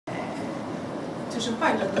就是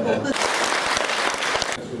患者能够更。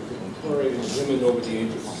 Occurring in women over the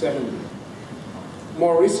age of 70.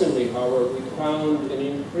 More recently, however, we found an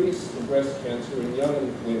increase in breast cancer in young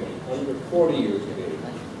women under 40 years of age.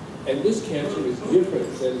 And this cancer is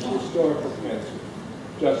different than historical cancer,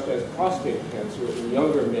 just as prostate cancer in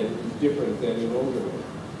younger men is different than in older men.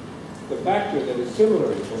 The factor that is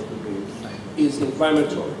similar in both of these is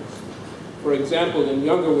inflammatories. For example, in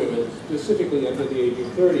younger women, specifically under the age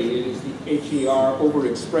of 30, it is the HER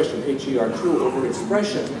overexpression, HER2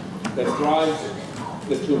 overexpression, that drives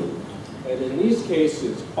the tumor. And in these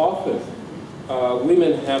cases, often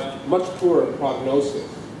women have much poorer prognosis.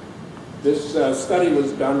 This study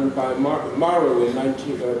was done by Maru in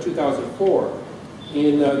 2004.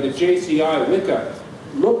 In the JCI WICA,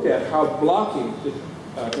 looked at how blocking the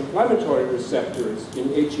inflammatory receptors in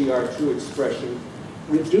HER2 expression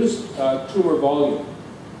reduced tumor volume.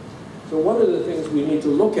 So one of the things we need to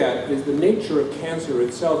look at is the nature of cancer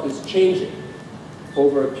itself is changing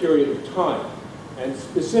over a period of time. And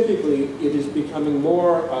specifically, it is becoming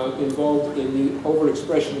more involved in the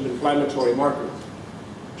overexpression of inflammatory markers.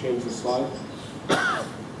 Change the slide.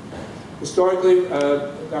 Historically,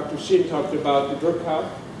 Dr. Shin talked about the Durkheim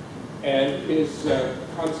and his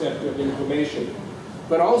concept of inflammation.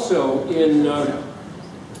 But also in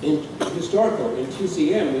historical, in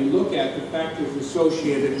TCM, we look at the factors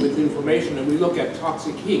associated with inflammation, and we look at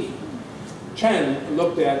toxic heat. Chen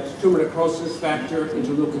looked at tumor necrosis factor,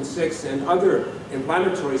 interleukin-6, and other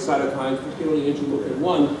inflammatory cytokines, particularly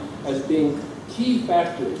interleukin-1, as being key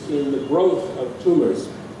factors in the growth of tumors.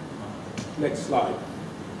 Next slide.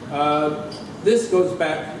 This goes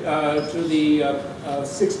back to the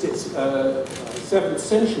 7th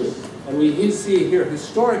century, and we see here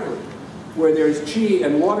historically where there's qi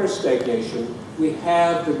and water stagnation, we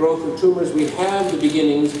have the growth of tumors, we have the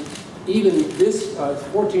beginnings, even this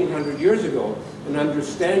 1400 years ago, an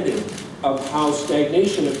understanding of how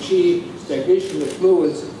stagnation of qi, stagnation of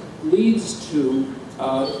fluids leads to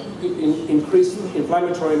increased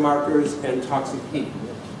inflammatory markers and toxic heat.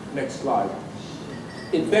 Next slide.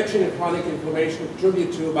 Infection and chronic inflammation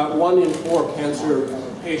contribute to about 1 in 4 cancer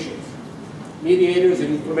patients. Mediators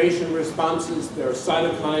and inflammation responses, there are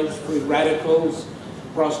cytokines, free radicals,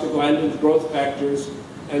 prostaglandins, growth factors,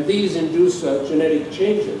 and these induce genetic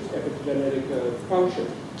changes, epigenetic function.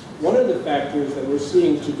 One of the factors that we're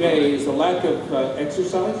seeing today is the lack of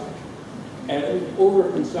exercise and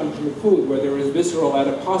overconsumption of food, where there is visceral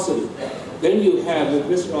adiposity. Then you have, with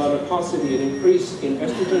visceral adiposity, an increase in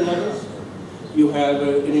estrogen levels, you have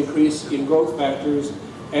an increase in growth factors,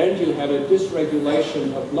 and you have a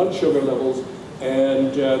dysregulation of blood sugar levels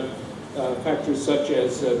and factors such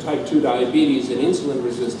as type 2 diabetes and insulin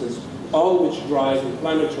resistance, all which drive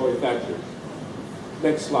inflammatory factors.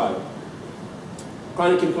 Next slide.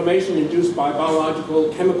 Chronic inflammation induced by biological,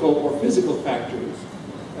 chemical, or physical factors,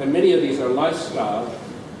 and many of these are lifestyle,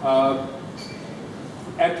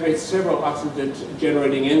 activate several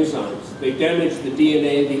oxidant-generating enzymes. They damage the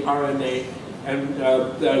DNA, the RNA, and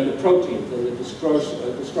the proteins, and the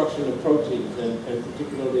destruction of proteins, and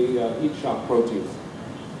particularly heat shock proteins.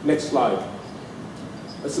 Next slide.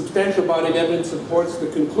 A substantial body of evidence supports the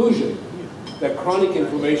conclusion that chronic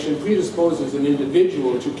inflammation predisposes an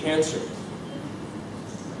individual to cancer.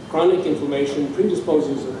 Chronic inflammation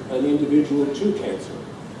predisposes an individual to cancer.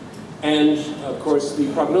 And, of course,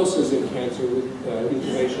 the prognosis in cancer with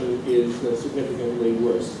inflammation is significantly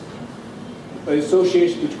worse. The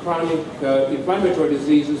association with chronic inflammatory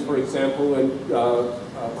diseases, for example, and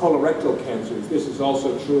colorectal cancers. This is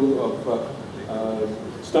also true of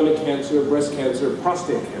stomach cancer, breast cancer,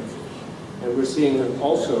 prostate cancer. And we're seeing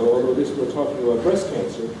also, although we're talking about breast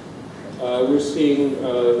cancer, we're seeing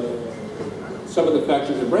some of the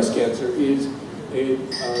factors in breast cancer is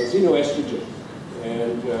xenoestrogen.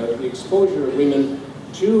 And the exposure of women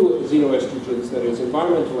to xenoestrogens, that is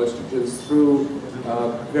environmental estrogens, through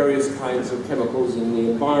various kinds of chemicals in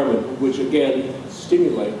the environment, which again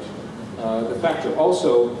stimulate the factor.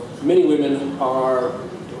 Also, many women are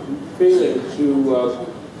failing to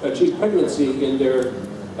achieve pregnancy in their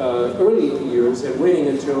early years and waiting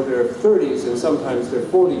until their 30s and sometimes their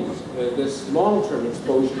 40s. This long-term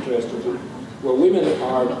exposure to estrogen, where women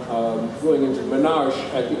are going into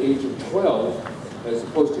menarche at the age of 12, as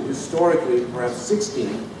opposed to historically perhaps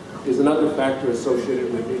 16, is another factor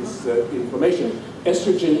associated with this inflammation.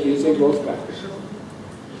 Estrogen is a growth factor.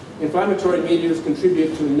 Inflammatory mediators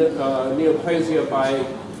contribute to neoplasia by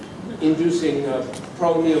inducing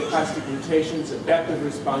pro-neoplastic mutations, adaptive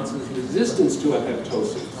responses, resistance to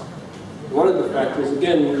apoptosis. One of the factors,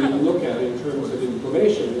 again, when we look at in terms of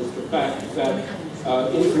inflammation, is the fact that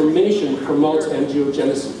inflammation promotes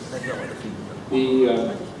angiogenesis.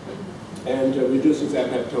 and reduces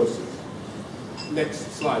apoptosis.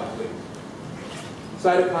 Next slide, please.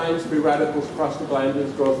 Cytokines, free radicals,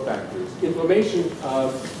 prostaglandins, growth factors. Inflammation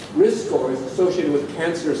risk score is associated with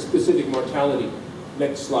cancer-specific mortality.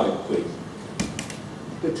 Next slide, please.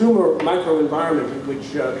 The tumor microenvironment,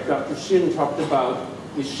 which Dr. Shin talked about,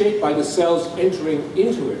 is shaped by the cells entering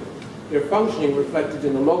into it, their functioning reflected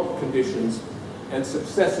in the local conditions, and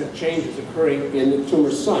successive changes occurring in the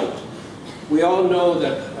tumor site. We all know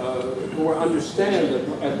that, or understand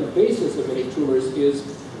that at the basis of many tumors is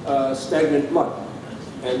stagnant blood,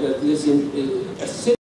 and that this acidic